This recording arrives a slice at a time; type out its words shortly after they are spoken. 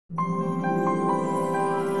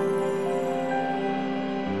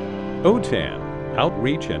OTAN,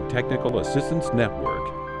 Outreach and Technical Assistance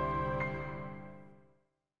Network.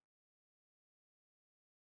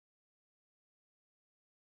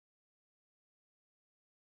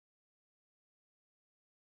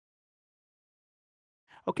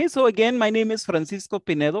 Okay, so again, my name is Francisco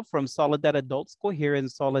Pinedo from Soledad Adult School here in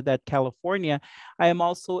Soledad, California. I am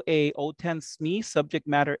also a OTAN SME subject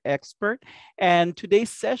matter expert, and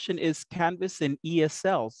today's session is Canvas and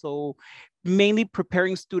ESL. So mainly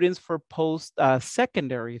preparing students for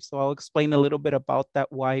post-secondary. So I'll explain a little bit about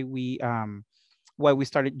that, why we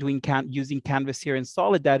started doing using Canvas here in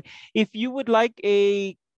Soledad. If you would like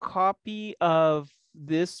a copy of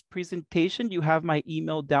this presentation, you have my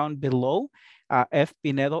email down below,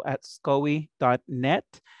 fpinedo@scoe.net.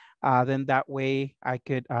 Then that way I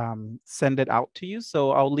could send it out to you.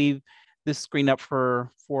 So I'll leave this screen up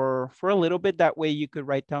for a little bit. That way you could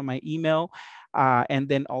write down my email. And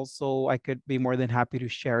then also I could be more than happy to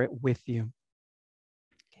share it with you.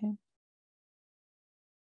 Okay.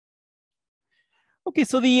 Okay,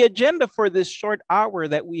 so the agenda for this short hour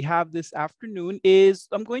that we have this afternoon is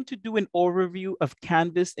I'm going to do an overview of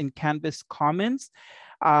Canvas and Canvas Commons,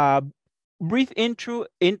 brief intro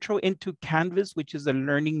into Canvas, which is a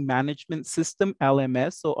learning management system,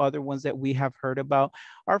 LMS. So other ones that we have heard about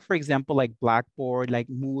are, for example, like Blackboard, like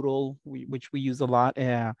Moodle, which we use a lot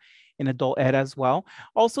in adult ed as well.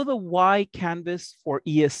 Also the why Canvas for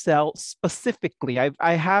ESL specifically.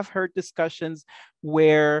 I have heard discussions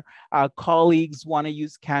where colleagues want to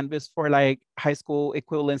use Canvas for like high school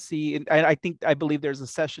equivalency. And I believe there's a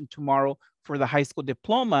session tomorrow for the high school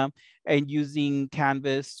diploma and using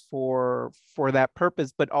Canvas for that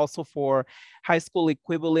purpose, but also for high school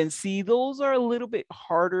equivalency. Those are a little bit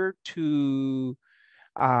harder to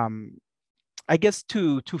I guess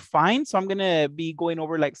to find. So I'm gonna be going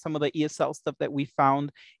over like some of the ESL stuff that we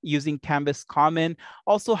found using Canvas Common.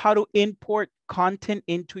 Also how to import content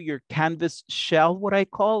into your Canvas shell, what I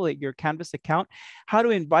call it, your Canvas account, how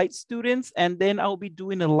to invite students, and then I'll be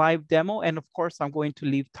doing a live demo. And of course, I'm going to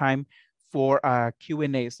leave time for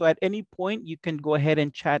Q&A. So at any point, you can go ahead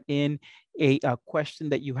and chat in a question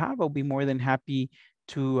that you have. I'll be more than happy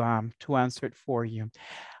to answer it for you.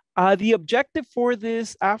 The objective for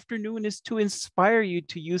this afternoon is to inspire you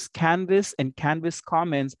to use Canvas and Canvas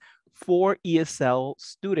Commons for ESL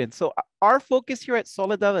students. So our focus here at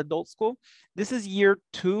Soledad Adult School, this is year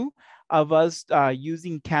 2 of us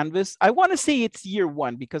using Canvas. I want to say it's year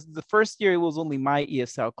 1 because the first year it was only my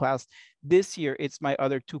ESL class. This year it's my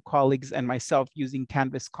other 2 colleagues and myself using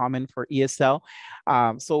Canvas Common for ESL.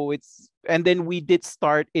 And then we did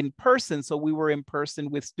start in person. So we were in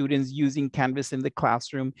person with students using Canvas in the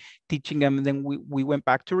classroom, teaching them. And then we went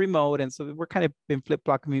back to remote. And so we're kind of been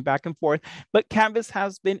flip-flopping back and forth. But Canvas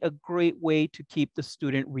has been a great way to keep the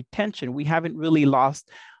student retention. We haven't really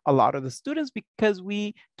lost a lot of the students because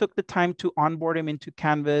we took the time to onboard them into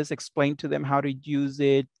Canvas, explain to them how to use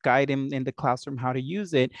it, guide them in the classroom how to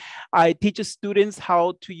use it. I teach students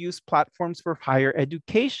how to use platforms for higher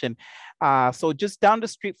education. So just down the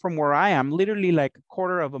street from where I am, literally like a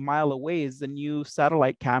quarter of a mile away, is the new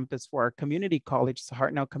satellite campus for our community college, it's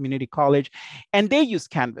Hartnell Community College, and they use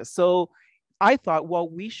Canvas. So I thought, well,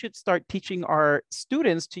 we should start teaching our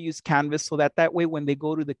students to use Canvas so that way when they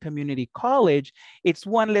go to the community college, it's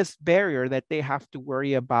one less barrier that they have to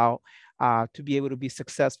worry about to be able to be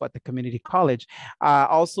successful at the community college.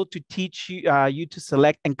 Also to teach you to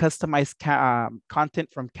select and customize content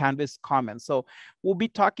from Canvas Commons. So we'll be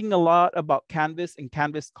talking a lot about Canvas and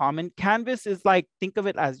Canvas Common. Canvas is like, think of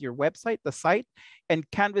it as your website, the site, and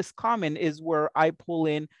Canvas Common is where I pull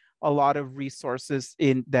in a lot of resources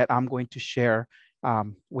in that I'm going to share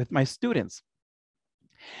with my students.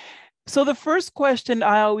 So the first question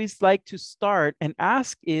I always like to start and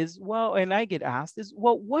ask is, well, and I get asked is,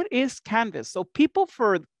 well, what is Canvas? So people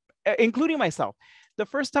including myself, the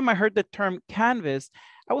first time I heard the term Canvas,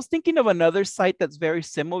 I was thinking of another site that's very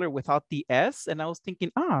similar without the S. And I was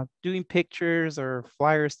thinking, doing pictures or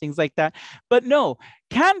flyers, things like that. But no,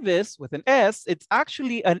 Canvas with an S, it's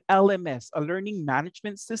actually an LMS, a learning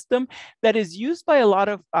management system that is used by a lot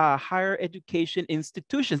of higher education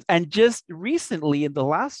institutions. And just recently, in the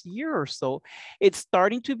last year or so, it's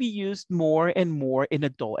starting to be used more and more in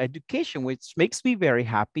adult education, which makes me very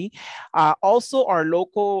happy. Also, our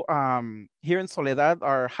local, here in Soledad,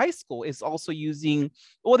 our high school is also using,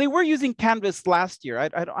 well, they were using Canvas last year.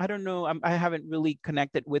 I don't know, I haven't really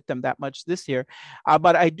connected with them that much this year,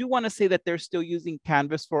 but I do want to say that they're still using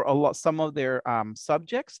Canvas for some of their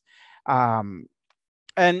subjects.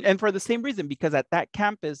 And for the same reason, because at that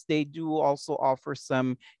campus, they do also offer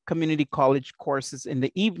some community college courses in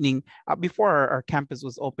the evening before our campus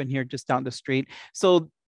was open here just down the street. So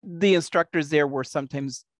the instructors there were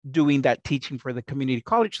sometimes doing that teaching for the community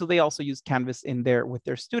college. So they also use Canvas in there with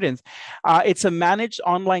their students. It's a managed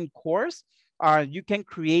online course. You can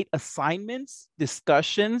create assignments,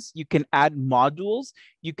 discussions, you can add modules,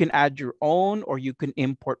 you can add your own, or you can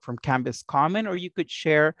import from Canvas Common, or you could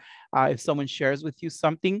share if someone shares with you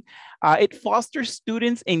something. It fosters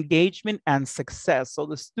students' engagement and success. So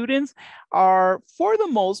the students are, for the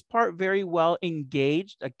most part, very well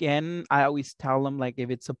engaged. Again, I always tell them, like,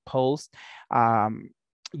 if it's a post,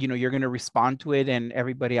 you know, you're going to respond to it and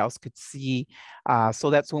everybody else could see. So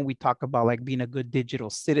that's when we talk about like being a good digital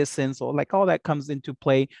citizen. So like all that comes into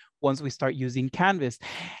play once we start using Canvas.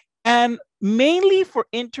 And mainly for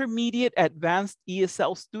intermediate advanced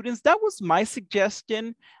ESL students, that was my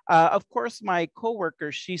suggestion. Of course, my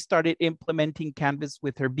coworker, she started implementing Canvas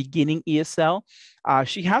with her beginning ESL.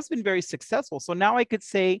 She has been very successful. So now I could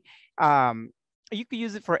say you could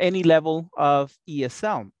use it for any level of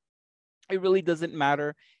ESL. It really doesn't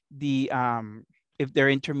matter if they're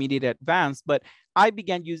intermediate advanced, but I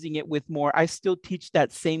began using it with more. I still teach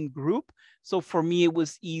that same group. So for me, it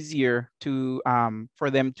was easier to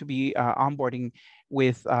for them to be onboarding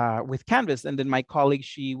with Canvas. And then my colleague,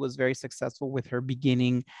 she was very successful with her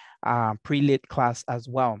beginning pre-lit class as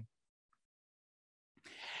well.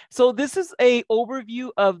 So this is a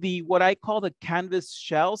overview of the what I call the Canvas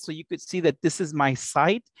shell. So you could see that this is my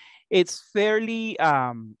site. It's fairly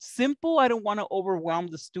simple. I don't want to overwhelm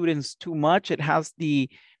the students too much. It has the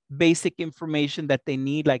basic information that they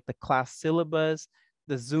need, like the class syllabus,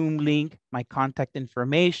 the Zoom link, my contact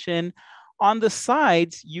information. On the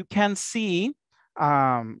sides, you can see,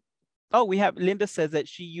 oh, we have, Linda says that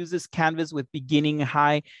she uses Canvas with beginning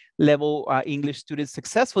high level English students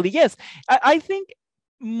successfully. Yes, I think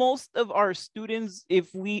most of our students,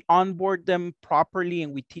 if we onboard them properly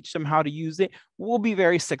and we teach them how to use it, will be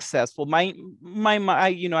very successful. My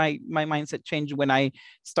mindset changed when I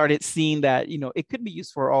started seeing that, you know, it could be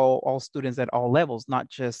used for all students at all levels, not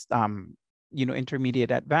just, you know,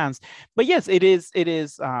 intermediate advanced. But yes, it is,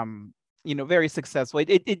 you know, very successful.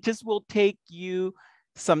 It just will take you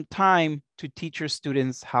some time to teach your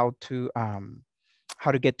students how to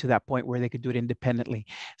get to that point where they could do it independently.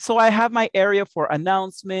 So I have my area for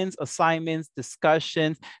announcements, assignments,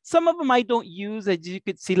 discussions. Some of them I don't use, as you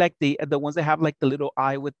could see, like the ones that have like the little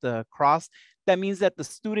eye with the cross. That means that the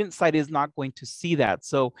student side is not going to see that.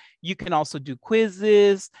 So you can also do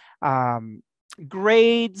quizzes,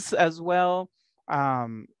 grades as well.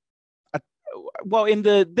 Well,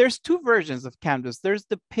 there's two versions of Canvas. There's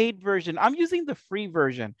the paid version. I'm using the free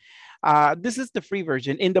version. This is the free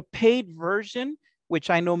version. In the paid version, which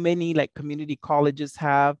I know many like community colleges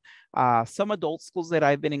have, some adult schools that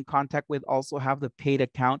I've been in contact with also have the paid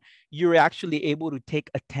account. You're actually able to take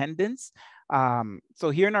attendance. So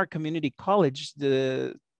here in our community college,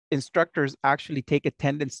 the instructors actually take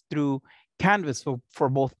attendance through Canvas for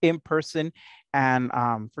both in-person and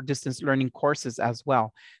for distance learning courses as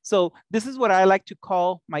well. So this is what I like to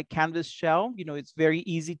call my Canvas shell. You know, it's very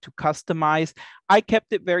easy to customize. I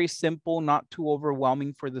kept it very simple, not too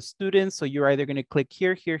overwhelming for the students. So you're either going to click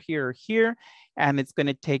here, here, here, or here, and it's going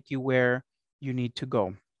to take you where you need to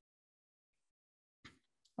go.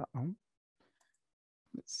 Let's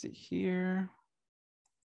see here.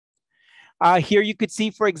 Here you could see,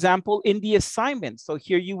 for example, in the assignment. So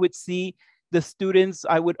here you would see the students,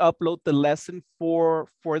 I would upload the lesson for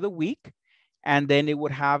the week, and then it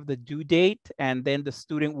would have the due date, and then the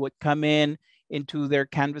student would come into their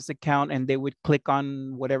Canvas account and they would click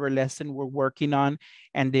on whatever lesson we're working on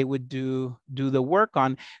and they would do the work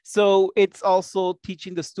on. So it's also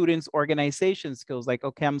teaching the students organization skills, like,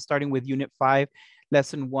 okay, I'm starting with unit 5,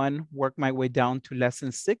 lesson 1, work my way down to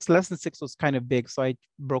lesson 6. Lesson 6 was kind of big, so I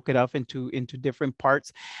broke it up into different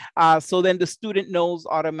parts. So then the student knows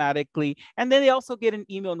automatically, and then they also get an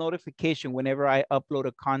email notification whenever I upload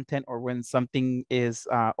a content or when something is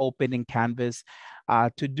open in Canvas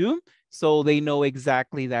to do. So they know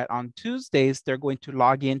exactly that on Tuesdays, they're going to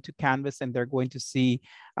log into Canvas and they're going to see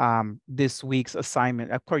this week's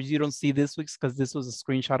assignment. Of course, you don't see this week's because this was a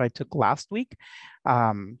screenshot I took last week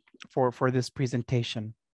for this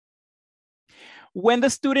presentation. When the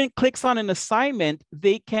student clicks on an assignment,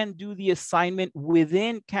 they can do the assignment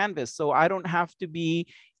within Canvas. So I don't have to be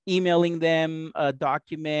emailing them a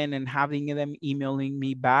document and having them emailing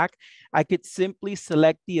me back. I could simply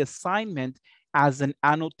select the assignment as an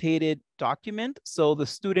annotated document. So the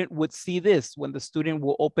student would see this when the student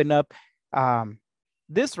will open up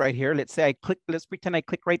this right here. Let's say I click, let's pretend I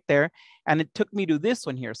click right there and it took me to this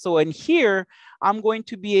one here. So in here, I'm going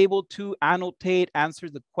to be able to annotate, answer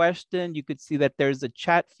the question. You could see that there's a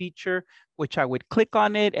chat feature, which I would click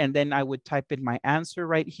on it and then I would type in my answer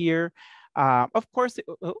right here. Of course,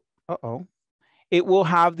 it will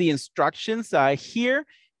have the instructions here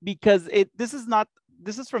because this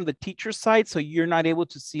is from the teacher side, so you're not able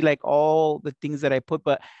to see like all the things that I put,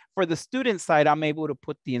 but for the student side, I'm able to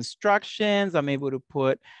put the instructions, I'm able to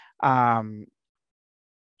put,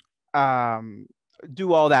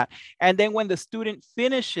 do all that. And then when the student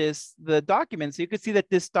finishes the document, so you can see that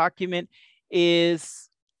this document is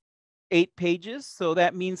 8 pages. So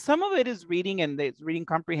that means some of it is reading and it's reading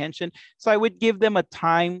comprehension. So I would give them a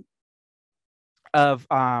time of,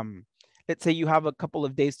 let's say you have a couple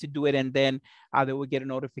of days to do it and then they will get a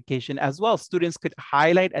notification as well. Students could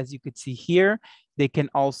highlight, as you could see here. They can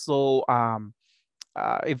also,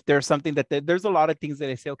 if there's something that there's a lot of things that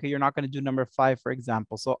they say, okay, you're not going to do number 5, for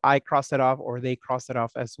example. So I cross it off or they cross it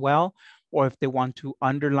off as well. Or if they want to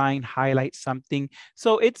underline, highlight something.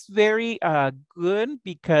 So it's very good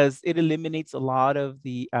because it eliminates a lot of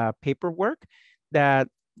the paperwork that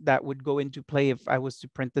would go into play if I was to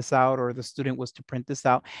print this out or the student was to print this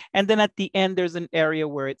out. And then at the end, there's an area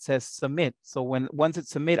where it says submit. So once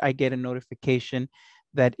it's submit, I get a notification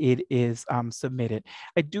that it is submitted.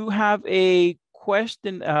 I do have a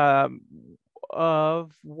question of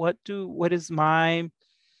what is my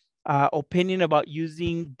opinion about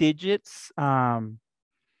using digits.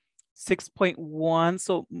 6.1.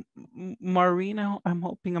 So Marina, I'm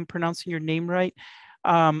hoping I'm pronouncing your name right.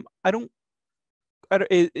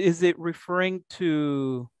 Is it referring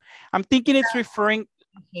to, I'm thinking it's referring.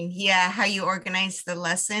 Yeah, how you organize the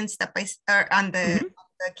lessons step by step on the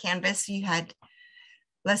Canvas. You had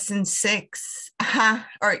lesson 6,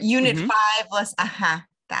 or unit 5,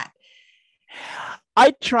 that.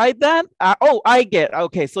 I tried that. I get,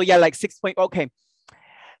 okay. So yeah, like 6 point, okay.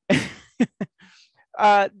 This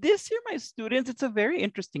year, my students, it's a very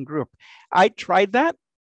interesting group. I tried that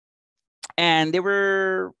and they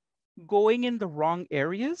were going in the wrong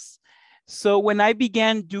areas. So when I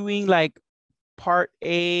began doing like part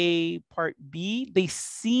A, part B, they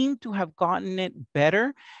seem to have gotten it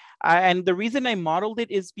better. And the reason I modeled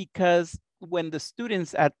it is because when the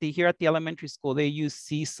students here at the elementary school, they use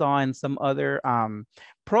Seesaw and some other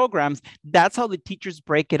programs, that's how the teachers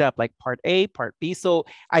break it up, like part A, part B. So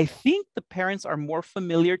I think the parents are more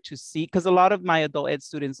familiar to see, because a lot of my adult ed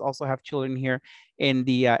students also have children here in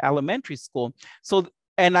the elementary school. So,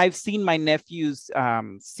 and I've seen my nephew's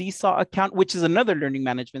Seesaw account, which is another learning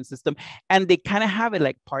management system, and they kind of have it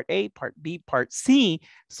like part A, part B, part C.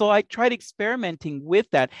 So I tried experimenting with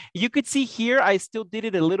that. You could see here, I still did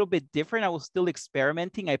it a little bit different. I was still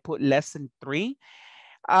experimenting. I put lesson 3.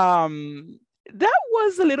 That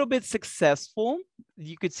was a little bit successful.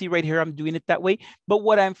 You could see right here, I'm doing it that way. But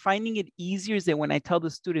what I'm finding it easier is that when I tell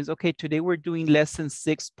the students, okay, today we're doing lesson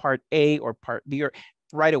 6, part A or part B, or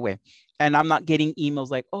right away. And I'm not getting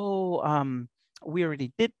emails like, oh, we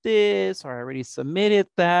already did this, or I already submitted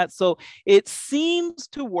that. So it seems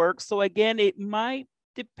to work. So again, it might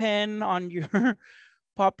depend on your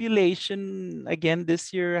population. Again,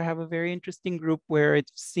 this year I have a very interesting group where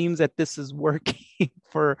it seems that this is working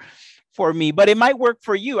for me, but it might work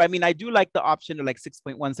for you. I mean, I do like the option of like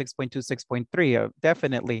 6.1, 6.2, 6.3,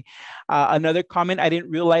 definitely. Another comment, I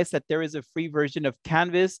didn't realize that there is a free version of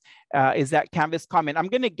Canvas, is that Canvas comment. I'm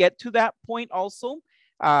gonna get to that point also.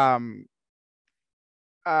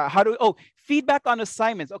 Feedback on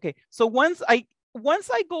assignments. Okay, so once I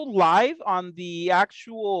go live on the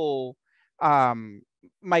actual,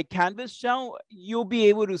 my Canvas shell, you'll be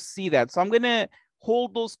able to see that. So I'm gonna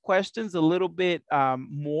hold those questions a little bit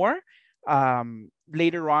more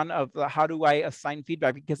later on of how do I assign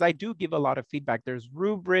feedback, because I do give a lot of feedback. There's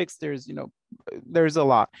rubrics, there's a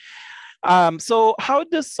lot. So how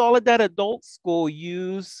does Soledad Adult School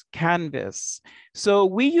use Canvas? So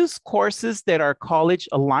we use courses that are college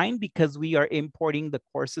aligned because we are importing the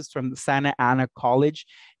courses from the Santa Ana College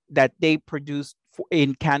that they produced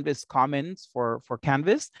in Canvas Commons for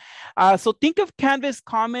Canvas. So think of Canvas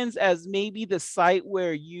Commons as maybe the site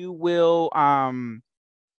where you will, I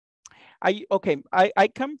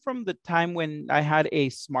come from the time when I had a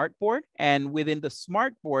smart board, and within the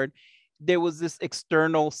smart board, there was this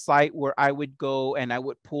external site where I would go and I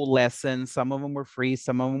would pull lessons. Some of them were free,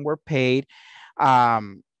 some of them were paid.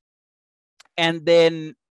 And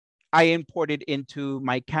then I imported into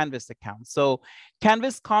my Canvas account. So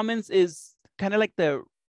Canvas Commons is kind of like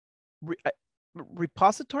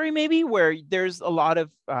repository maybe, where there's a lot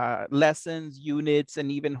of lessons, units,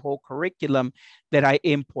 and even whole curriculum that I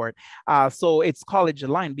import. So it's college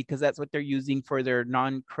aligned because that's what they're using for their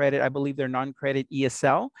non-credit, I believe their non-credit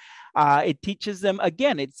ESL. It teaches them,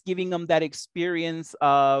 again, it's giving them that experience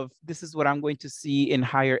of this is what I'm going to see in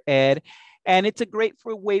higher ed. And it's a great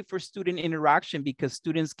way for student interaction because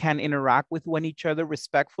students can interact with one each other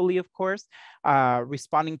respectfully, of course,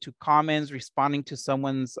 responding to comments, responding to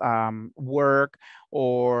someone's work,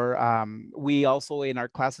 or we also in our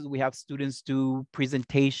classes, we have students do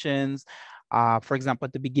presentations. For example,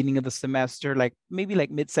 at the beginning of the semester, like maybe like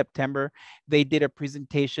mid-September, they did a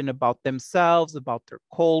presentation about themselves, about their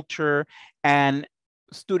culture, and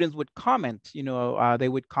students would comment, they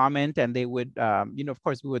would comment and they would, of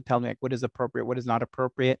course, we would tell them like what is appropriate, what is not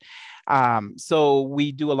appropriate. So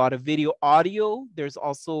we do a lot of video, audio. There's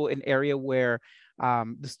also an area where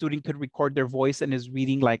the student could record their voice and is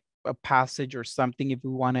reading like a passage or something if we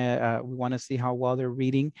want to see how well they're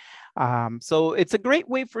reading. So it's a great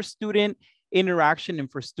way for student interaction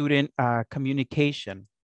and for student communication.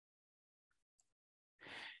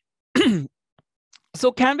 So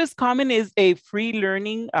Canvas Common is a free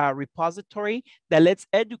learning repository that lets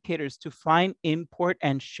educators to find, import,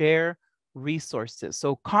 and share resources.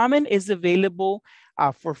 So Common is available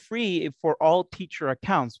for free for all teacher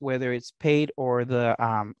accounts, whether it's paid or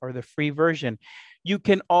the free version. You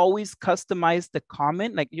can always customize the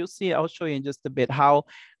comment. Like you'll see, I'll show you in just a bit how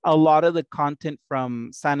a lot of the content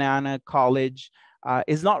from Santa Ana College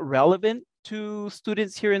is not relevant to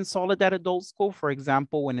students here in Soledad Adult School. For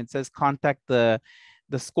example, when it says contact the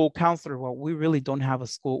school counselor, well, we really don't have a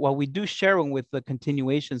school. Well, we do share one with the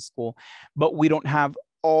continuation school, but we don't have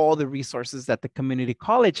all the resources that the community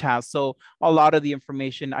college has. So a lot of the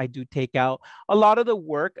information I do take out. A lot of the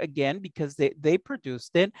work, again, because they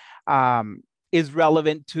produced it, is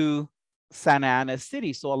relevant to Santa Ana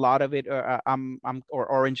City. So a lot of it, or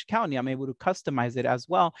Orange County, I'm able to customize it as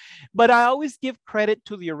well. But I always give credit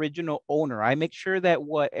to the original owner. I make sure that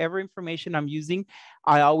whatever information I'm using,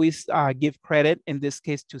 I always give credit, in this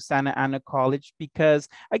case, to Santa Ana College, because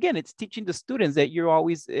again, it's teaching the students that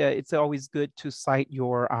it's always good to cite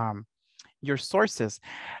your sources.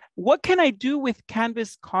 What can I do with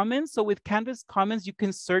Canvas Commons? So with Canvas Commons, you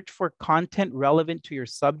can search for content relevant to your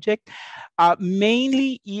subject,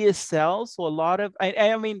 mainly ESL. So a lot of,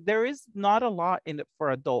 I mean, there is not a lot in it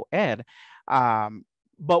for adult ed,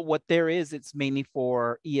 but what there is, it's mainly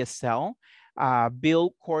for ESL,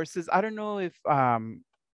 build courses. I don't know if, I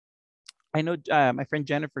know my friend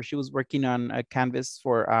Jennifer, she was working on a Canvas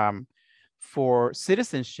for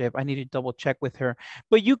citizenship. I need to double check with her,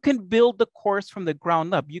 but you can build the course from the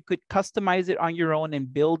ground up. You could customize it on your own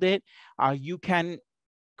and build it. You can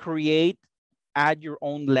create, add your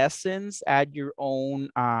own lessons, add your own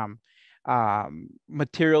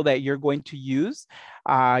material that you're going to use.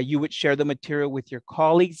 You would share the material with your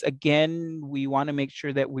colleagues. Again, we want to make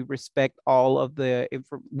sure that we respect all of the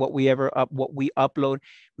what we upload.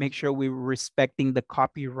 Make sure we're respecting the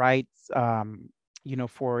copyrights.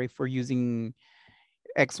 If we're using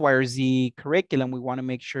X, Y, or Z curriculum, we want to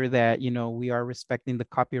make sure that, we are respecting the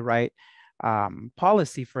copyright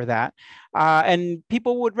policy for that. And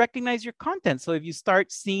people would recognize your content. So if you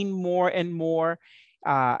start seeing more and more,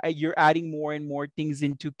 you're adding more and more things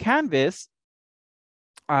into Canvas,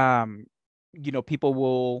 people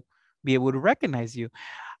will be able to recognize you.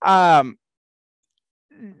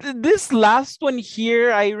 This last one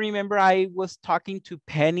here, I remember I was talking to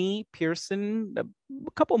Penny Pearson a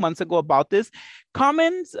couple months ago about this.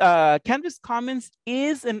 Commons, Canvas Commons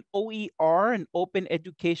is an OER, an open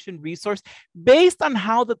education resource, based on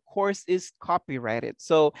how the course is copyrighted.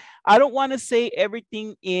 So I don't want to say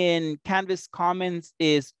everything in Canvas Commons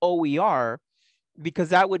is OER, because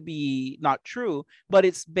that would be not true, but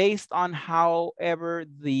it's based on however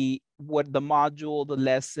the module, the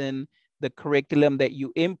lesson, the curriculum that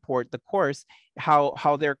you import, the course,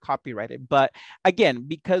 how they're copyrighted. But again,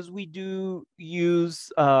 because we do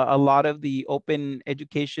use a lot of the open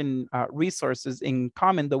education resources in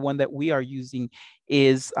Common, the one that we are using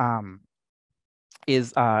is an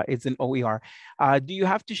OER. Do you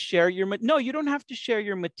have to share your, no, you don't have to share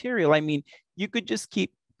your material. I mean, you could just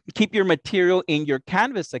keep your material in your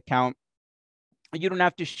Canvas account. You don't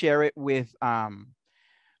have to share it with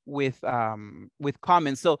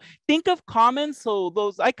Commons. So think of Commons. So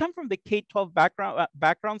those, I come from the K-12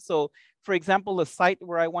 background. So for example, a site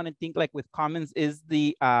where I want to think like with Commons is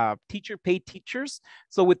the teacher paid teachers.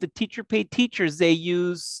 So with the teacher paid teachers,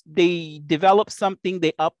 they develop something,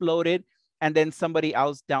 they upload it, and then somebody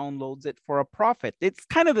else downloads it for a profit. It's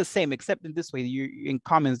kind of the same, except in this way, you in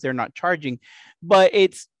Commons, they're not charging. But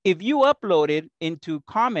it's, if you upload it into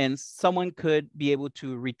Commons, someone could be able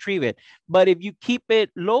to retrieve it. But if you keep it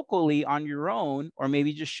locally on your own, or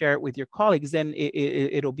maybe just share it with your colleagues, then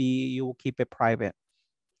it'll be, you will keep it private.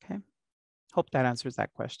 Okay. Hope that answers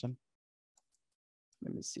that question.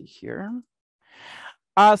 Let me see here.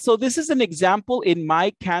 So this is an example in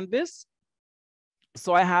my Canvas.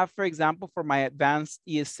 So I have, for example, for my advanced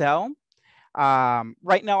ESL,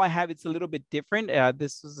 right now I have, it's a little bit different.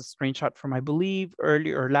 This is a screenshot from, I believe,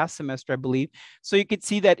 earlier or last semester, I believe. So you can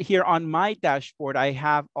see that here on my dashboard, I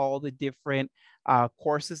have all the different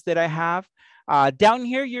courses that I have. Down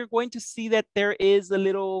here, you're going to see that there is a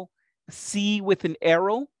little C with an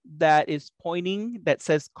arrow that is pointing, that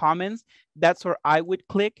says Commons. That's where I would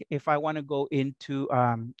click if I want to go into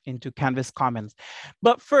Canvas Commons.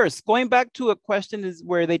 But first, going back to a question is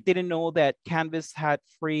where they didn't know that Canvas had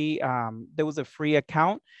free, there was a free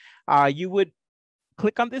account. You would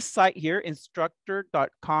click on this site here,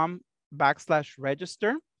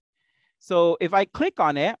 instructure.com/register. So if I click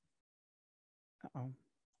on it,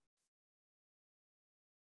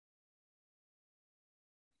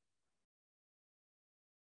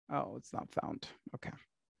 oh, it's not found. Okay.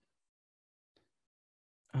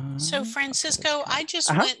 So Francisco, I just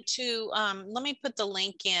went to, let me put the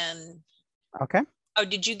link in. Okay. Oh,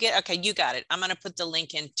 did you get, okay, you got it. I'm going to put the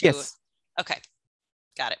link into yes. Okay,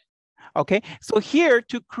 got it. Okay, so here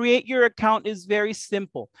to create your account is very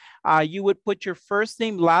simple. You would put your first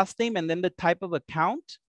name, last name, and then the type of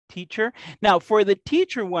account, teacher. Now for the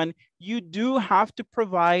teacher one, you do have to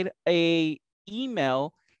provide a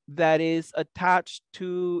email that is attached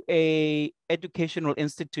to a educational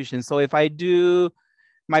institution. So if I do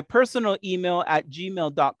my personal email at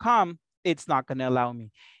gmail.com, it's not going to allow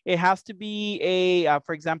me. It has to be a,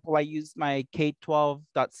 for example, I use my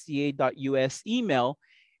k12.ca.us email,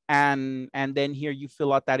 and then here you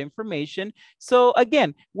fill out that information. So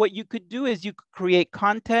again, what you could do is you could create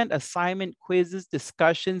content, assignment, quizzes,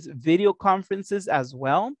 discussions, video conferences as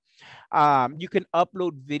well. You can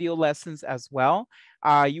upload video lessons as well.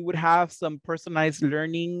 You would have some personalized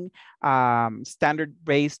learning,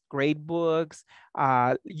 standard-based grade books.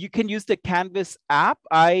 You can use the Canvas app.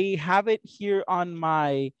 I have it here on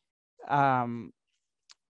my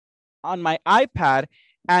iPad,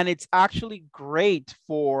 and it's actually great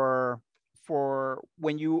for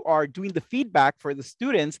when you are doing the feedback for the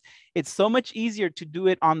students. It's so much easier to do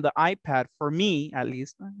it on the iPad, for me at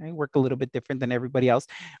least. I work a little bit different than everybody else,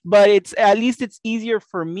 but it's at least it's easier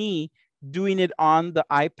for me doing it on the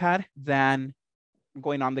iPad than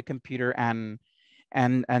going on the computer and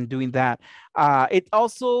doing that.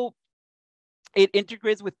 It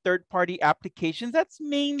integrates with third-party applications. That's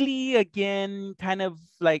mainly, again, kind of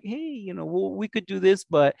like, hey, you know, we could do this,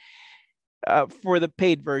 but for the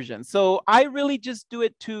paid version. So I really just do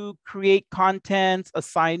it to create content,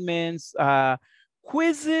 assignments,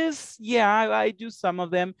 quizzes. Yeah, I do some of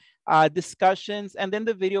them, discussions, and then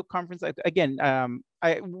the video conference. Again,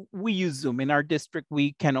 we use Zoom. In our district,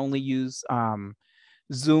 we can only use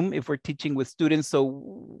Zoom if we're teaching with students. So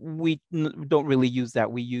we don't really use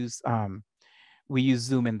that. We use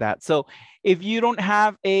Zoom in that. So if you don't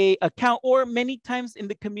have a account, or many times in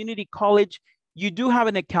the community college, you do have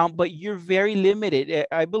an account, but you're very limited.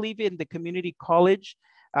 I believe in the community college,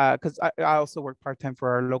 because I also work part-time for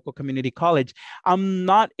our local community college. I'm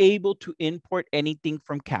not able to import anything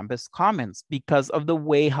from Canvas Commons because of the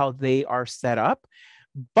way how they are set up.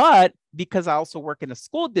 But because I also work in a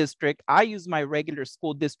school district, I use my regular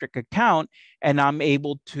school district account, and I'm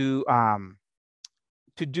able to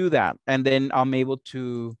do that. And then I'm able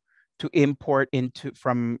to import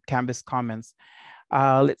from Canvas Commons.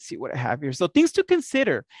 Let's see what I have here. So things to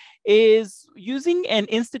consider is using an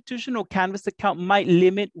institutional Canvas account might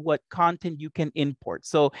limit what content you can import.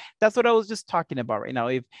 So that's what I was just talking about right now.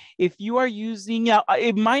 If you are using,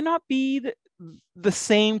 it might not be the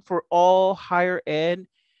same for all higher ed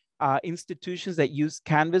institutions that use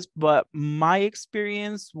Canvas, but my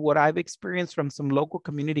experience, what I've experienced from some local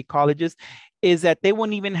community colleges, is that they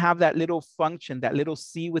won't even have that little function, that little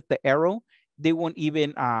C with the arrow. They won't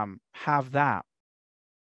even have that,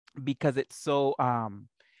 because it's so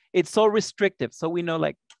restrictive. So we know,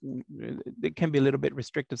 like, it can be a little bit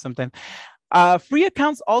restrictive sometimes. Free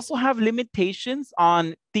accounts also have limitations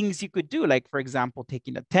on things you could do, like, for example,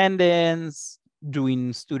 taking attendance,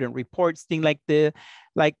 doing student reports, things like that,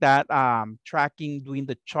 tracking, doing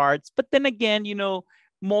the charts. But then again, you know,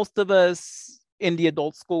 most of us in the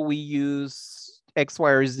adult school, we use X, Y,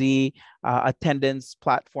 or Z attendance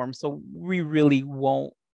platform. So we really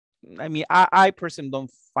won't I mean, I personally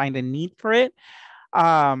don't find a need for it.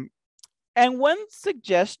 And one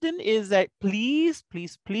suggestion is that please,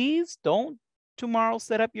 please, please don't tomorrow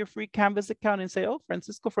set up your free Canvas account and say, oh,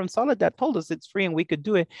 Francisco from Soledad told us it's free and we could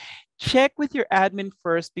do it. Check with your admin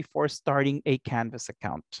first before starting a Canvas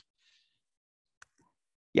account.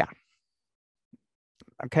 Yeah.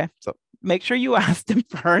 Okay, so make sure you ask them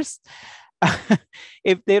first.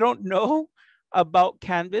 If they don't know about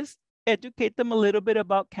Canvas, educate them a little bit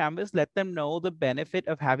about Canvas. Let them know the benefit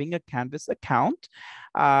of having a Canvas account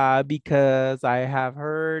because I have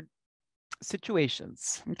heard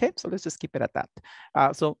situations. Okay, so let's just keep it at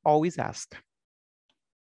that. So always ask.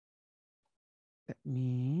 Let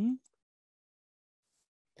me.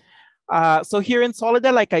 So here in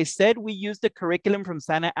Soledad, like I said, we use the curriculum from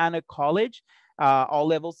Santa Ana College. All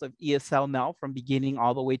levels of ESL now, from beginning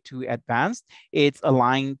all the way to advanced. It's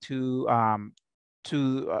aligned to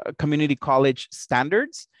community college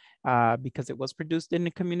standards because it was produced in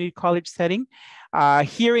a community college setting.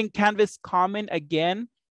 Here in Canvas Common, again,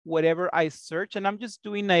 whatever I search, and I'm just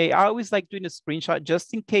doing I always like doing a screenshot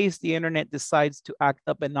just in case the internet decides to act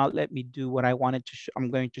up and not let me do what I wanted to I'm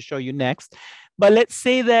going to show you next. But let's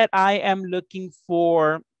say that I am looking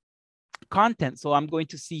for content. So I'm going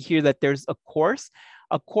to see here that there's a course.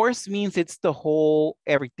 A course means it's the whole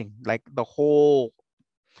everything, like the whole,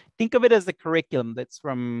 think of it as the curriculum that's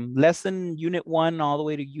from lesson unit 1 all the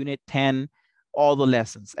way to unit 10, all the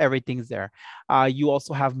lessons, everything's there. You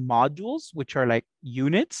also have modules, which are like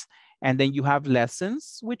units, and then you have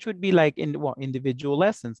lessons, which would be like individual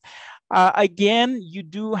lessons. Again, you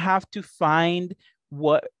do have to find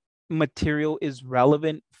what material is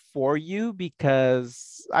relevant for you,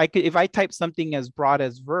 because if I type something as broad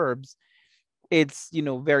as verbs, it's, you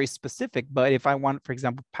know, very specific. But if I want, for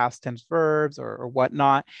example, past tense verbs or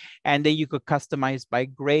whatnot, and then you could customize by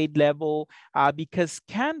grade level, because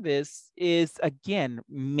Canvas is, again,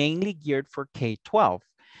 mainly geared for K-12.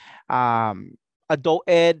 Adult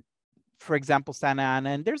ed, for example, Santa Ana,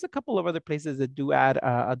 and there's a couple of other places that do add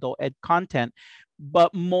adult ed content,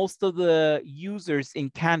 but most of the users in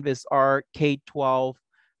Canvas are K-12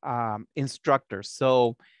 instructors.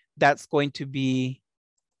 So that's going to be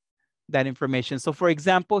that information. So for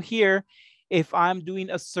example, here, if I'm doing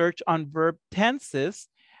a search on verb tenses,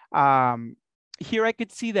 here I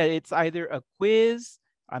could see that it's either a quiz,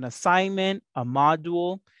 an assignment, a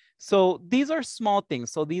module. So these are small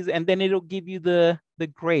things. So these, and then it'll give you the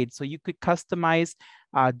grade. So you could customize,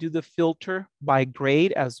 do the filter by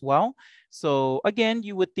grade as well. So again,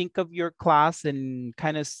 you would think of your class and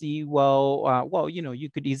kind of see, well, you know, you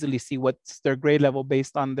could easily see what's their grade level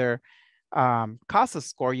based on their CASA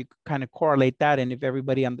score. You could kind of correlate that. And if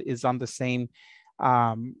everybody is on the same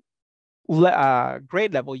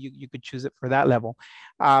grade level, you could choose it for that level.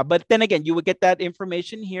 But then again, you would get that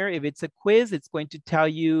information here. If it's a quiz, it's going to tell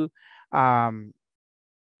you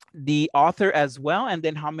the author as well, and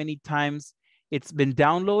then how many times it's been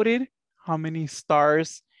downloaded, how many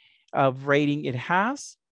stars of rating it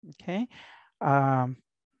has. Okay. Okay,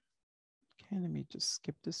 let me just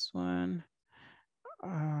skip this one.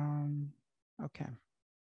 Okay.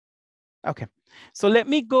 Okay. So let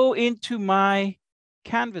me go into my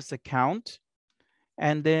Canvas account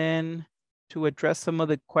and then to address some of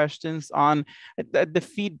the questions on the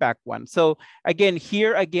feedback one. So again,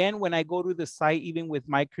 here again, when I go to the site, even with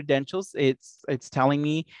my credentials, it's telling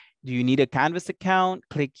me, do you need a Canvas account?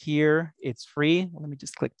 Click here, it's free. Let me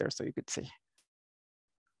just click there so you could see.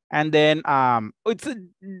 And then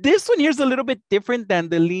this one here is a little bit different than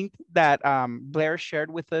the link that Blair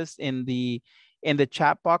shared with us in the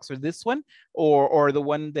chat box, or this one, or the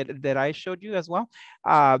one that I showed you as well.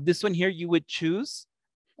 This one here, you would choose,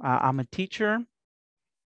 I'm a teacher.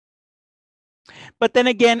 But then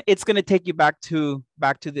again, it's going to take you back to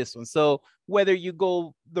this one. So whether you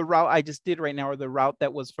go the route I just did right now or the route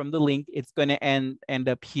that was from the link, it's going to end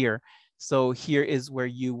up here. So here is where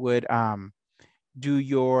you would do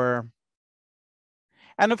your,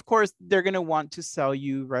 and of course they're going to want to sell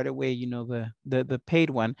you right away, you know, the paid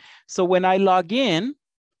one. So when I log in,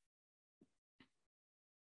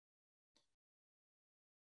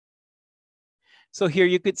 so here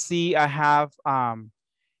you could see I have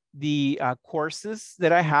the courses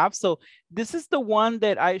that I have. So this is the one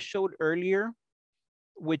that I showed earlier,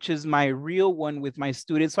 which is my real one with my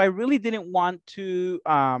students. So I really didn't want to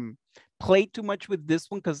play too much with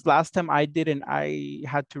this one because last time I did and I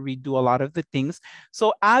had to redo a lot of the things.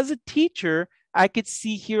 So as a teacher, I could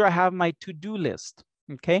see here I have my to-do list.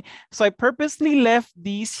 Okay, so I purposely left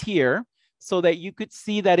these here so that you could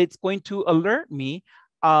see that it's going to alert me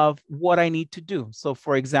of what I need to do. So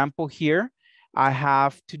for example, here I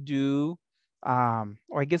have to do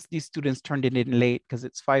or I guess these students turned it in late because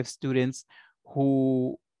it's 5 students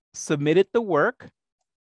who submitted the work.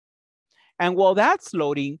 And while that's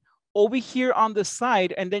loading, over here on the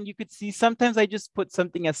side, and then you could see sometimes I just put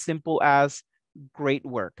something as simple as great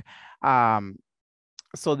work.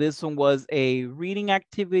 So this one was a reading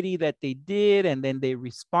activity that they did, and then they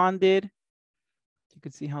responded. You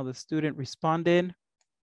could see how the student responded.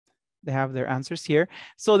 They have their answers here.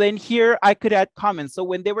 So then here I could add comments. So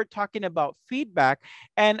when they were talking about feedback,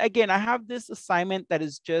 and again, I have this assignment that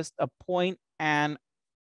is just a point and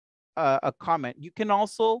a comment. You can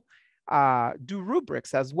also do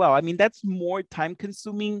rubrics as well. I mean, that's more time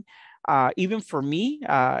consuming, even for me.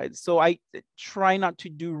 So I try not to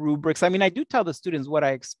do rubrics. I mean, I do tell the students what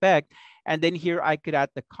I expect. And then here I could add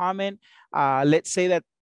the comment. Let's say that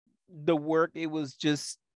the work, it was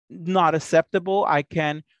just not acceptable. I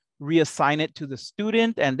can reassign it to the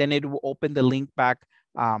student, and then it will open the link back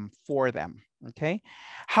for them, okay?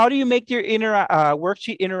 How do you make your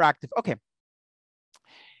worksheet interactive? Okay,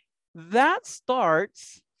 that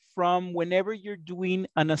starts from whenever you're doing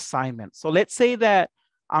an assignment. So let's say that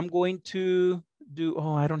I'm going to do,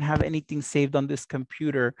 oh, I don't have anything saved on this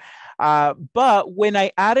computer. But when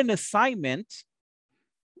I add an assignment,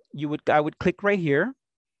 I would click right here.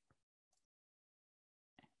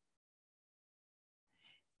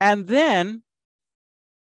 And then,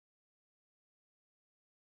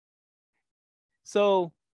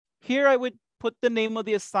 so here I would put the name of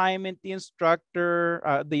the assignment, the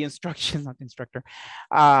instructor, the instructions, not the instructor.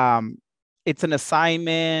 It's an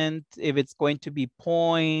assignment, if it's going to be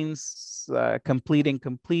points, complete,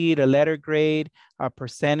 incomplete, a letter grade, a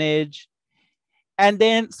percentage. And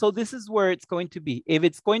then, so this is where it's going to be. If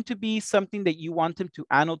it's going to be something that you want them to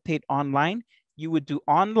annotate online, you would do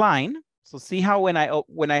online. So see how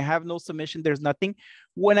when I have no submission, there's nothing.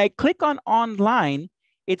 When I click on online,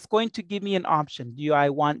 it's going to give me an option. Do I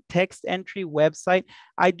want text entry, website?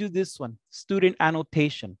 I do this one, student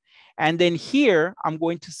annotation. And then here, I'm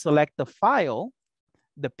going to select the file,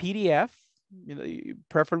 the PDF,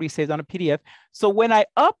 preferably saved on a PDF. So when I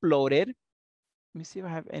upload it, let me see if I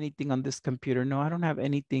have anything on this computer. No, I don't have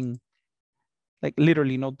anything, like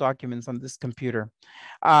literally no documents on this computer.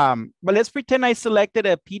 But let's pretend I selected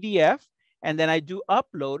a PDF and then I do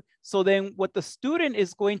upload. So then what the student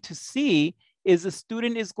is going to see is the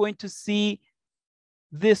student is going to see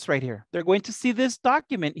this right here. They're going to see this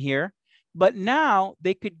document here, but now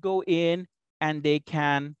they could go in and they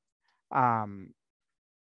can write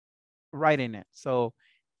in it. So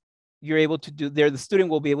you're able to do there, the student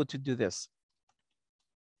will be able to do this.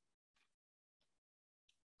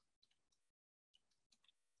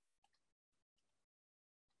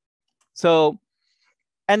 So,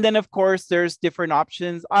 and then of course, there's different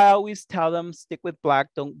options. I always tell them stick with black.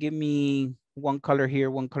 Don't give me one color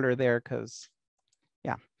here, one color there, because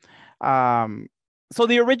yeah. So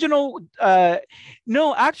the original,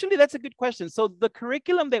 no, actually that's a good question. So the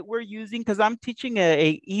curriculum that we're using, because I'm teaching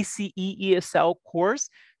a ECE ESL course.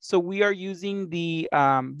 So we are using the,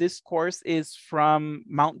 this course is from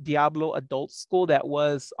Mount Diablo Adult School that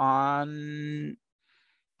was on,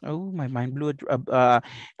 oh, my mind blew,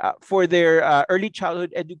 for their early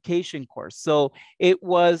childhood education course. So it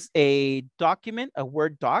was a document, a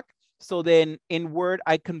Word doc. So then in Word,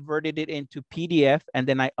 I converted it into PDF and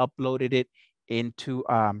then I uploaded it into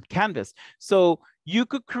Canvas. So you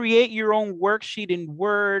could create your own worksheet in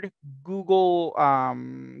Word, Google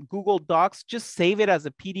Docs, just save it as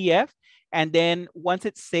a PDF. And then once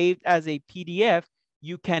it's saved as a PDF,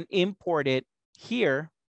 you can import it here,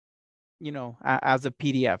 you know, as a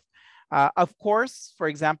PDF. Of course, for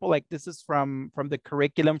example, like this is from the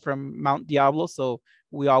curriculum from Mount Diablo. So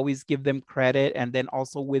we always give them credit. And then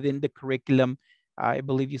also within the curriculum, I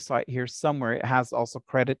believe you saw it here somewhere, it has also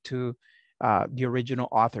credit to the original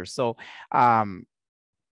author. So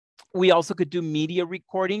we also could do media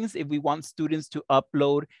recordings if we want students to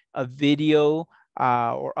upload a video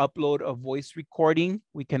or upload a voice recording,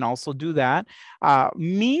 we can also do that.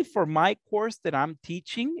 For my course that I'm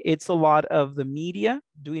teaching, it's a lot of the media,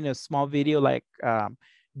 doing a small video, like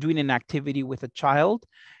doing an activity with a child,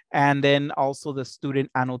 and then also the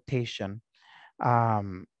student annotation.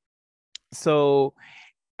 So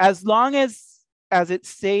as long as it's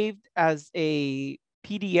saved as a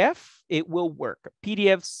PDF, it will work.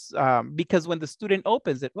 PDFs, because when the student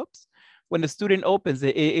opens it, whoops, when the student opens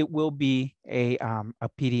it, it will be a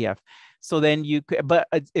PDF. So then you could, but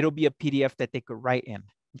it'll be a PDF that they could write in,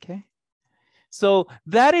 okay? So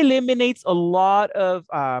that eliminates a lot of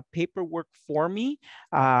paperwork for me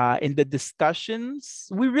in the discussions.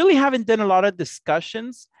 We really haven't done a lot of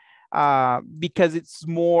discussions because it's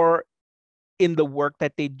more in the work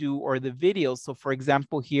that they do or the videos. So for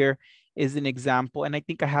example, here is an example, and I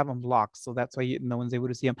think I have them locked, so that's why no one's able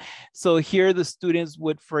to see them. So here the students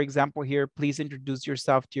would, for example, here, please introduce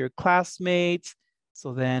yourself to your classmates.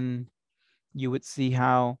 So then you would see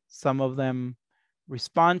how some of them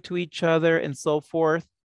respond to each other and so forth.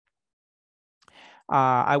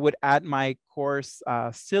 I would add my course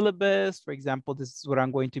syllabus. For example, this is what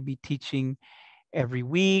I'm going to be teaching every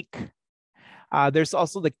week. There's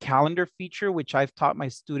also the calendar feature, which I've taught my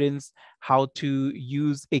students how to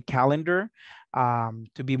use a calendar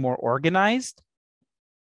to be more organized.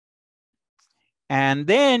 And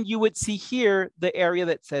then you would see here the area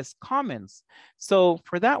that says comments. So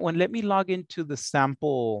for that one, let me log into the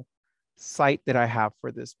sample site that I have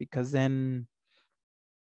for this, because then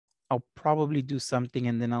I'll probably do something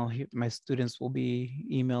and then my students will be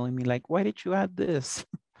emailing me like, why did you add this?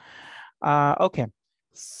 Okay,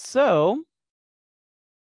 so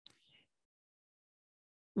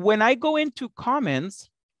when I go into comments,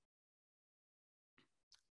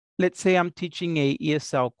 let's say I'm teaching a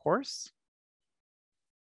ESL course.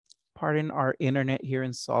 Pardon our internet here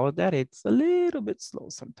in Soledad, it's a little bit slow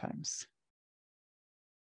sometimes.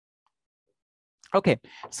 Okay,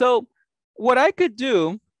 so what I could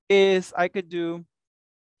do is I could do,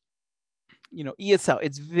 ESL,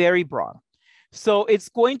 it's very broad. So it's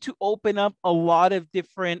going to open up a lot of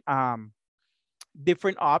different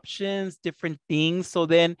options, different things. So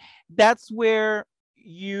then that's where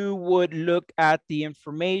you would look at the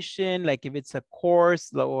information, like if it's a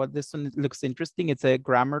course, oh, this one looks interesting, it's a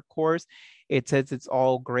grammar course. It says it's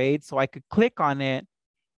all grades. So I could click on it.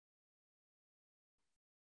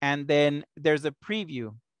 And then there's a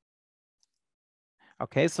preview.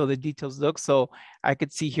 Okay, so the details look, so I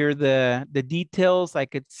could see here the details. I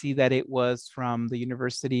could see that it was from the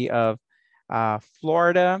University of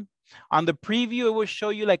Florida. On the preview, it will show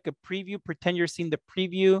you like a preview. Pretend you're seeing the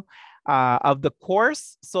preview of the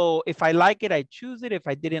course. So if I like it, I choose it. If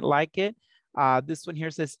I didn't like it, this one here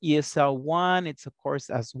says ESL 1. It's a course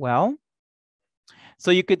as well. So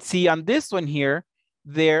you could see on this one here,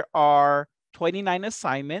 there are 29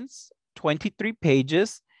 assignments, 23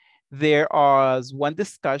 pages. There is 1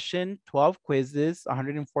 discussion, 12 quizzes,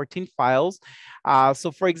 114 files.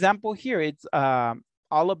 So for example, here it's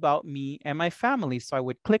all about me and my family. So I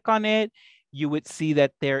would click on it. You would see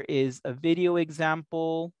that there is a video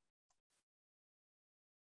example,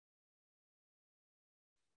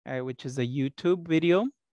 which is a YouTube video.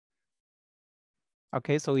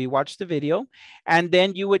 Okay, so we watch the video, and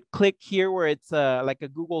then you would click here where it's like a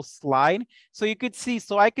Google slide. So you could see,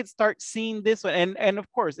 so I could start seeing this one, and of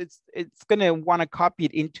course it's gonna want to copy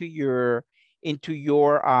it into your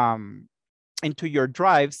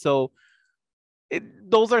drive. So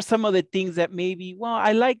those are some of the things that maybe, well,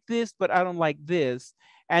 I like this, but I don't like this.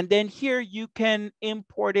 And then here you can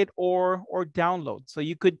import it or download. So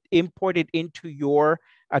you could import it into your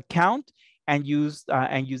account and use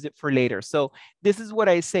it for later. So this is what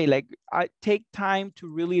I say, like, take time to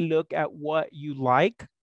really look at what you like.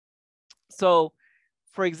 So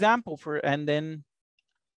for example, and then,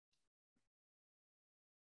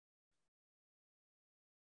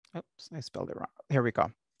 oops, I spelled it wrong. Here we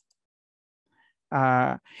go.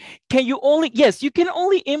 Can you only, yes, you can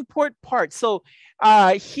only import parts. So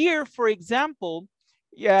here, for example,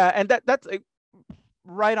 yeah, and that's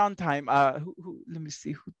right on time. Let me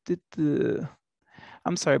see who did the,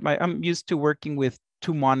 I'm sorry, I'm used to working with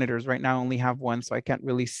 2 monitors. Right now I only have 1, so I can't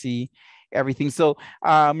really see everything. So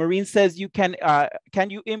Maureen says you can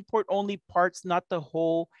you import only parts, not the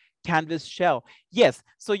whole Canvas shell? Yes,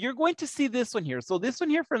 so you're going to see this one here. So this one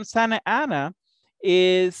here from Santa Ana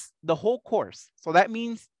is the whole course. So that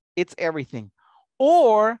means it's everything.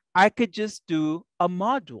 Or I could just do a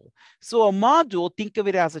module. So a module, think of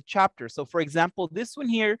it as a chapter. So for example, this one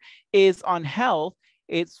here is on health.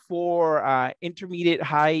 It's for intermediate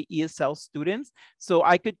high ESL students. So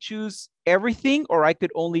I could choose everything, or I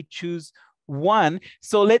could only choose one.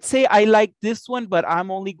 So let's say I like this one, but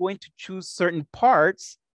I'm only going to choose certain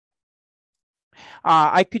parts.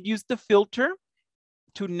 I could use the filter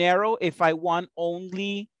to narrow if I want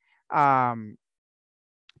only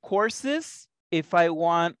courses, if I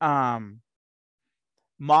want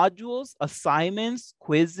modules, assignments,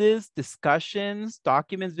 quizzes, discussions,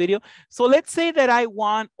 documents, video. So let's say that I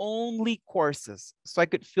want only courses. So I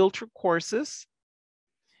could filter courses,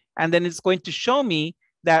 and then it's going to show me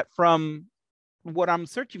that from what I'm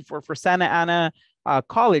searching for Santa Ana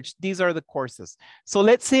College, these are the courses. So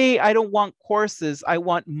let's say I don't want courses, I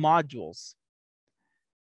want modules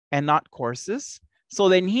and not courses. So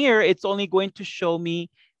then here, it's only going to show me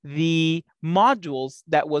the modules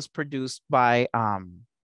that was produced by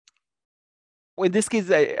in this case,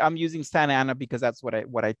 I'm using Santa Ana because that's what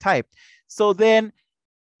I typed. So then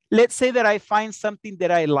let's say that I find something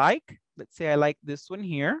that I like. Let's say I like this one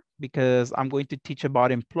here because I'm going to teach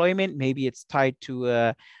about employment. Maybe it's tied to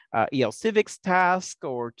a EL Civics task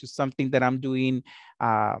or to something that I'm doing,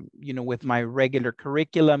 you know, with my regular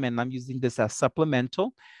curriculum, and I'm using this as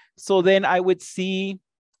supplemental. So then I would see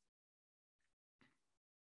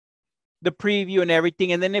the preview and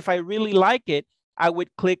everything. And then if I really like it, I would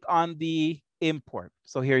click on the import.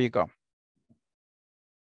 So here you go.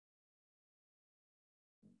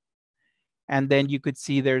 And then you could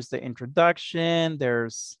see there's the introduction,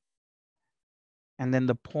 and then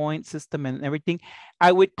the point system and everything.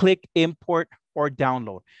 I would click import or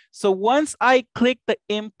download. So once I click the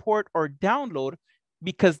import or download,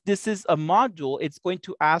 because this is a module, it's going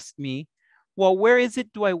to ask me, well, where is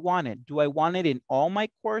it? Do I want it? Do I want it in all my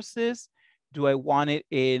courses? Do I want it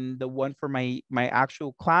in the one for my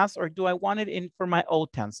actual class, or do I want it in for my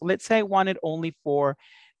OTAN? So let's say I want it only for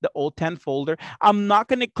the OTAN folder. I'm not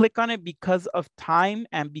going to click on it because of time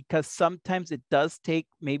and because sometimes it does take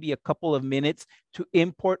maybe a couple of minutes to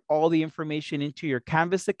import all the information into your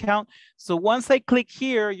Canvas account. So once I click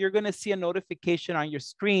here, you're going to see a notification on your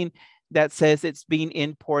screen that says it's being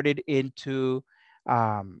imported into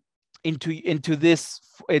this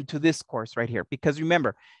course right here. Because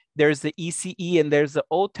remember, there's the ECE and there's the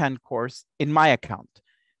OTAN course in my account.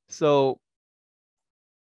 So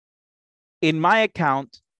in my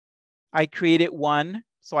account, I created one.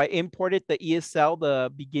 So I imported the ESL,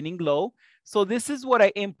 the beginning low. So this is what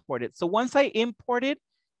I imported. So once I imported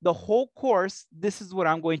the whole course, this is what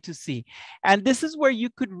I'm going to see. And this is where you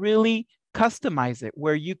could really customize it,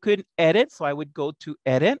 where you could edit. So I would go to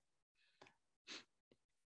edit.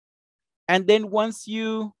 And then once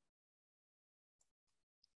you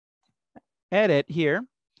edit here,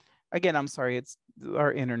 again, I'm sorry, it's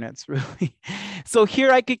our internet's really. So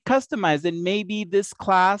here I could customize and maybe this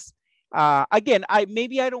class, again,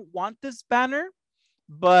 maybe I don't want this banner,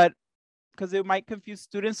 but because it might confuse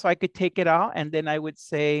students, so I could take it out and then I would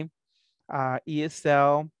say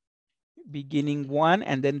ESL beginning 1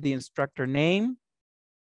 and then the instructor name.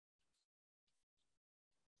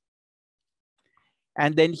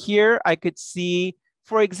 And then here I could see,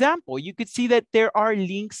 for example, you could see that there are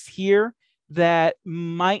links here that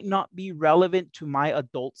might not be relevant to my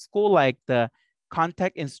adult school, like the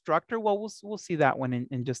contact instructor. Well, we'll see that one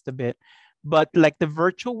in just a bit. But like the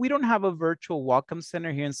virtual, we don't have a virtual welcome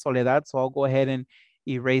center here in Soledad, so I'll go ahead and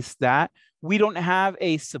erase that. We don't have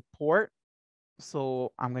a support,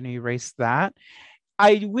 so I'm going to erase that.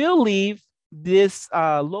 I will leave this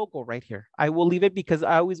logo right here. I will leave it because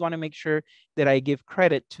I always want to make sure that I give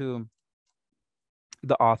credit to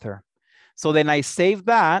the author. So then I save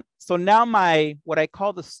that. So now my, what I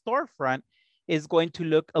call the storefront is going to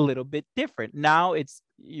look a little bit different. Now it's,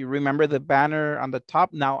 you remember the banner on the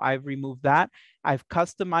top. Now I've removed that. I've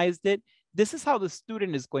customized it. This is how the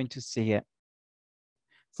student is going to see it.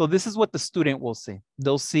 So this is what the student will see.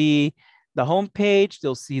 They'll see the home page.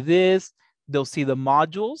 They'll see this. They'll see the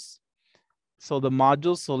modules. So the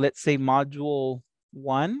modules, so let's say module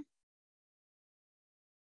 1.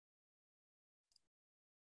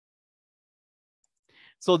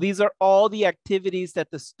 So these are all the activities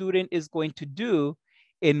that the student is going to do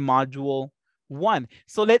in module 1.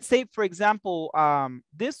 So let's say, for example,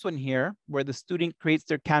 this one here, where the student creates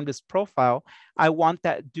their Canvas profile, I want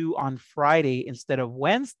that due on Friday instead of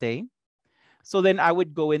Wednesday. So then I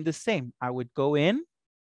would go in the same. I would go in.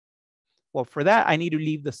 Well, for that, I need to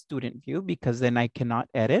leave the student view because then I cannot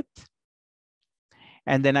edit.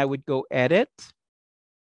 And then I would go edit.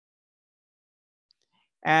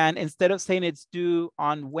 And instead of saying it's due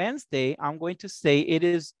on Wednesday, I'm going to say it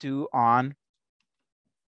is due on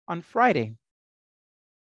Friday.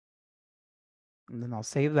 And then I'll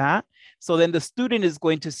save that. So then the student is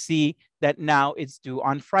going to see that now it's due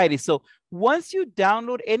on Friday. So once you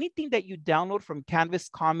download anything that you download from Canvas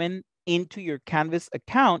Common into your Canvas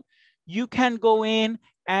account, you can go in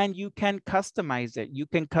and you can customize it. You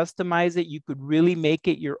can customize it. You could really make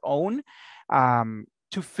it your own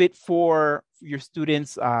to fit for your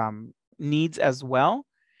students' needs as well.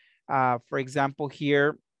 For example,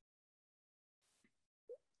 here,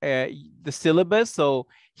 the syllabus. So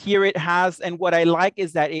here it has, and what I like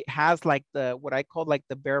is that it has like the, what I call like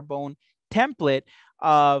the bare bone template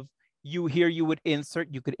of you here, you could insert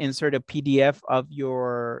a PDF of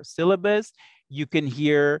your syllabus. You can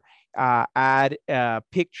here add a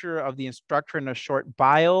picture of the instructor and a short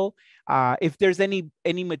bio. If there's any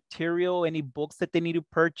material, any books that they need to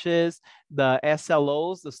purchase, the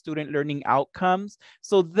SLOs, the student learning outcomes,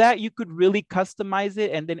 so that you could really customize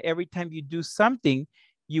it. And then every time you do something,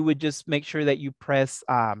 you would just make sure that you press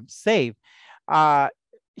save.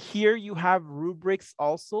 Here you have rubrics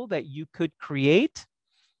also that you could create.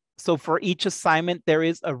 So for each assignment, there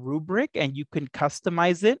is a rubric and you can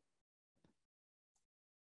customize it.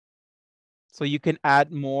 So you can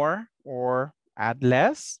add more or add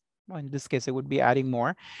less. Well, in this case, it would be adding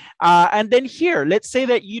more. And then here, let's say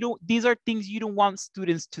that these are things you don't want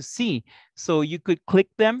students to see. So you could click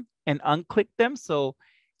them and unclick them. So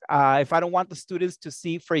if I don't want the students to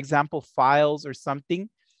see, for example, files or something,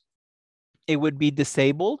 it would be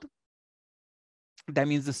disabled. That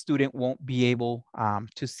means the student won't be able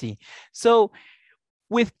to see. So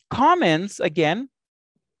with comments, again,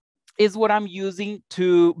 is what I'm using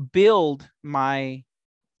to build my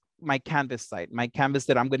Canvas site, my Canvas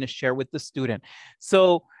that I'm going to share with the student.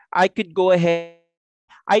 So I could go ahead.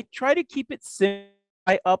 I try to keep it simple.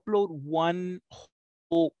 I upload one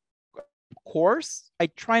whole course. I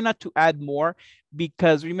try not to add more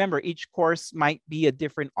because remember, each course might be a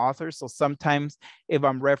different author. So sometimes if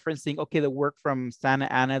I'm referencing, okay, the work from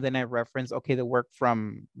Santa Ana, then I reference, okay, the work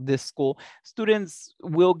from this school, students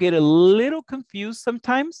will get a little confused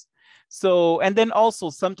sometimes. So, and then also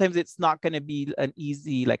sometimes it's not going to be an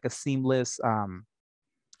easy, like a seamless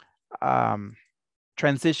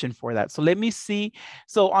transition for that. So let me see.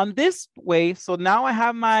 So on this way, so now I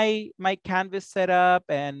have my Canvas set up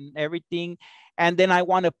and everything, and then I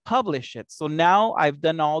want to publish it. So now I've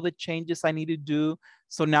done all the changes I need to do.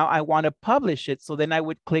 So now I want to publish it. So then I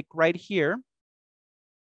would click right here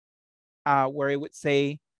where it would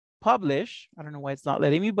say publish. I don't know why it's not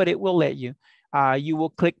letting me, but it will let you. You will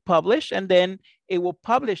click publish and then it will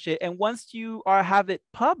publish it. And once you have it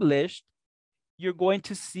published, you're going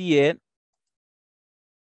to see it.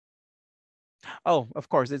 Oh, of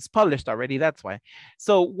course, it's published already. That's why.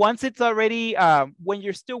 So once it's already, when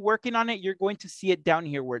you're still working on it, you're going to see it down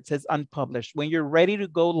here where it says unpublished. When you're ready to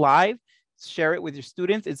go live, share it with your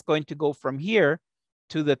students, it's going to go from here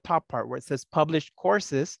to the top part where it says published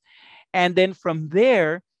courses. And then from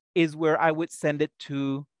there is where I would send it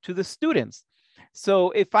to the students.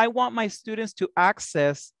 So if I want my students to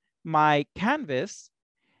access my Canvas,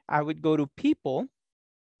 I would go to people.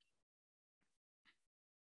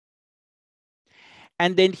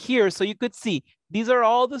 And then here, so you could see, these are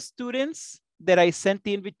all the students that I sent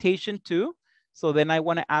the invitation to. So then I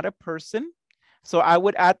want to add a person. So I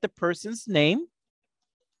would add the person's name.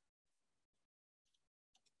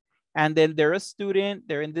 And then they're a student,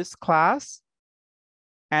 they're in this class.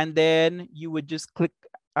 And then you would just click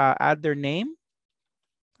add their name.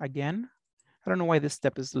 Again, I don't know why this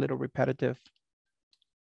step is a little repetitive.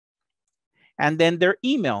 And then their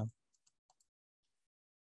email.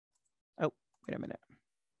 Oh, wait a minute.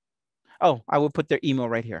 Oh, I will put their email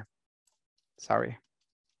right here. Sorry.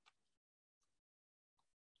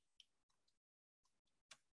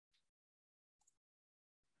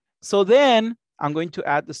 So then I'm going to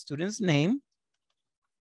add the student's name.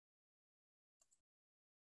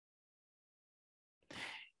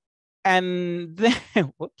 And then,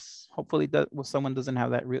 whoops, hopefully someone doesn't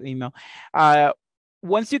have that real email.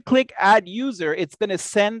 Once you click add user, it's going to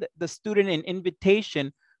send the student an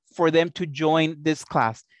invitation for them to join this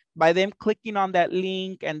class. By them clicking on that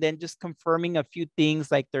link and then just confirming a few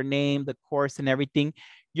things like their name, the course and everything,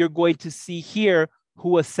 you're going to see here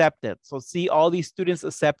who accepted. So see all these students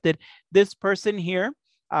accepted. This person here,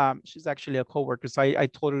 she's actually a coworker, so I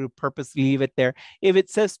told her to purposely leave it there. If it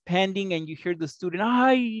says pending and you hear the student,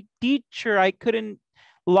 hi, teacher, I couldn't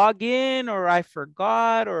log in, or I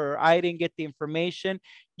forgot, or I didn't get the information,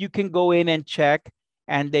 you can go in and check,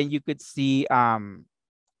 and then you could see,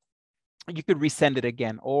 you could resend it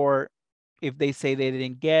again. Or if they say they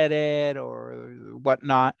didn't get it or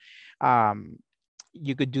whatnot,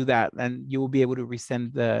 you could do that and you will be able to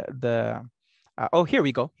resend oh, here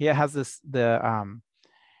we go. Here has this, to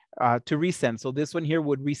resend. So this one here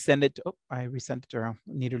would resend it to, oh, I resent it to her.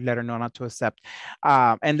 Need to let her know not to accept.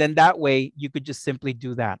 And then that way you could just simply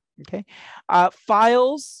do that, okay?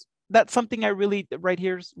 Files, that's something I really, right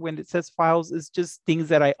here when it says files, is just things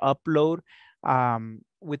that I upload.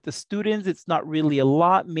 With the students, it's not really a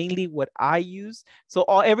lot, mainly what I use. So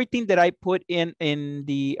everything that I put in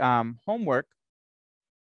the homework,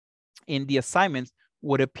 in the assignments,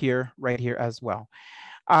 would appear right here as well.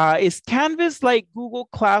 Is Canvas like Google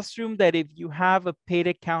Classroom, that if you have a paid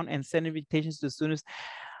account and send invitations to students?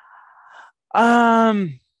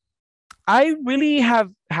 I really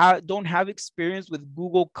don't have experience with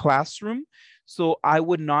Google Classroom, so I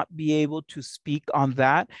would not be able to speak on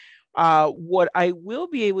that. What I will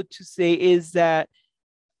be able to say is that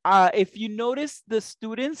if you notice the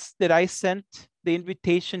students that I sent the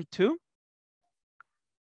invitation to,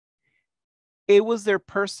 it was their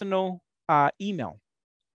personal email,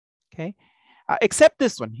 okay? Except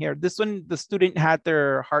this one here. This one, the student had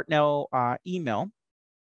their Hartnell email,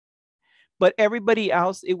 but everybody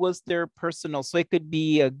else, it was their personal. So it could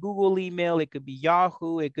be a Google email, it could be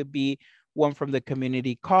Yahoo, it could be one from the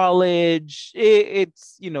community college.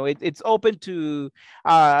 It's, you know, it's open to,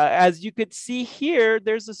 as you could see here,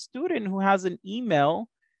 there's a student who has an email,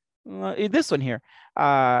 this one here,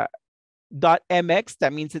 .mx,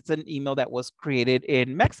 that means it's an email that was created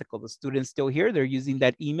in Mexico. The student's still here, they're using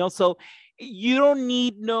that email. So you don't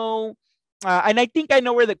need no, and I think I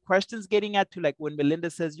know where the question's getting at, to like when Melinda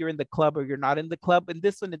says you're in the club or you're not in the club. And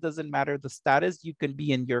this one, it doesn't matter the status. You can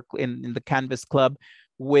be in your in the Canvas club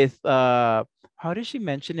with how did she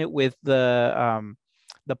mention it, with the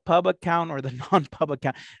pub account or the non-pub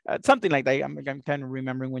account, something like that. I'm kind of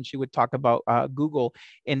remembering when she would talk about Google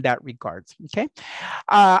in that regards. Okay,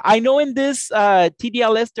 I know in this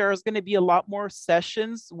TDLS there's going to be a lot more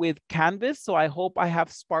sessions with Canvas, so I hope I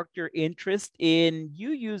have sparked your interest in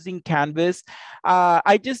you using Canvas.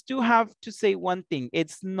 I just do have to say one thing: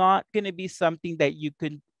 it's not going to be something that you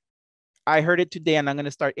can. I heard it today and I'm going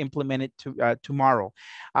to start implementing it tomorrow.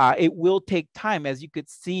 It will take time, as you could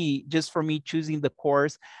see, just for me choosing the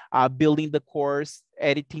course, building the course,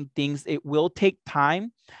 editing things. It will take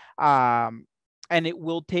time. And it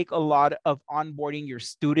will take a lot of onboarding your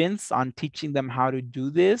students on teaching them how to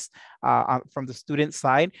do this from the student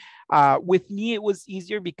side. With me, it was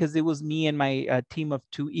easier because it was me and my team of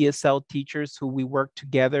 2 ESL teachers who we worked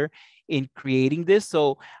together in creating this.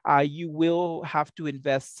 So you will have to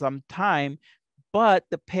invest some time, but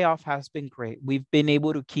the payoff has been great. We've been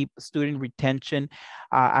able to keep student retention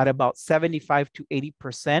at about 75 to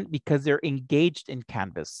 80% because they're engaged in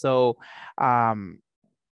Canvas. So I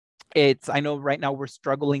know right now we're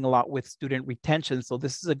struggling a lot with student retention. So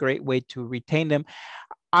this is a great way to retain them.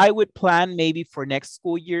 I would plan maybe for next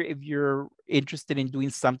school year, if you're interested in doing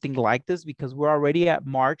something like this, because we're already at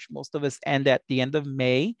March. Most of us end at the end of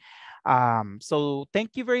May. So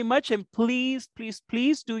thank you very much. And please, please,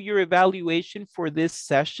 please do your evaluation for this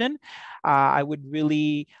session. I would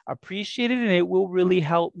really appreciate it, and it will really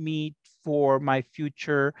help me for my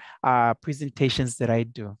future presentations that I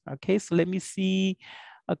do. Okay, so let me see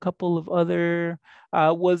a couple of other,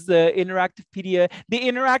 was the interactive PDF. The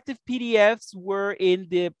interactive PDFs were in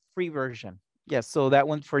the free version. Yes, so that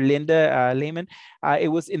one for Linda Lehman, it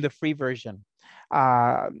was in the free version.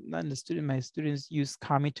 And my students use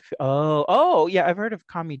Kami to, oh, yeah, I've heard of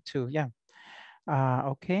Kami too, yeah.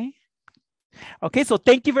 Okay. Okay, so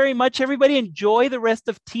thank you very much, everybody. Enjoy the rest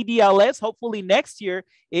of TDLS. Hopefully next year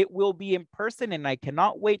it will be in person, and I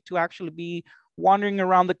cannot wait to actually be wandering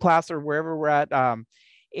around the class or wherever we're at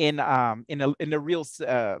in a real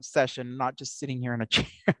session, not just sitting here in a chair.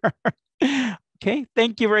 Okay,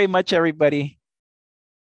 thank you very much, everybody.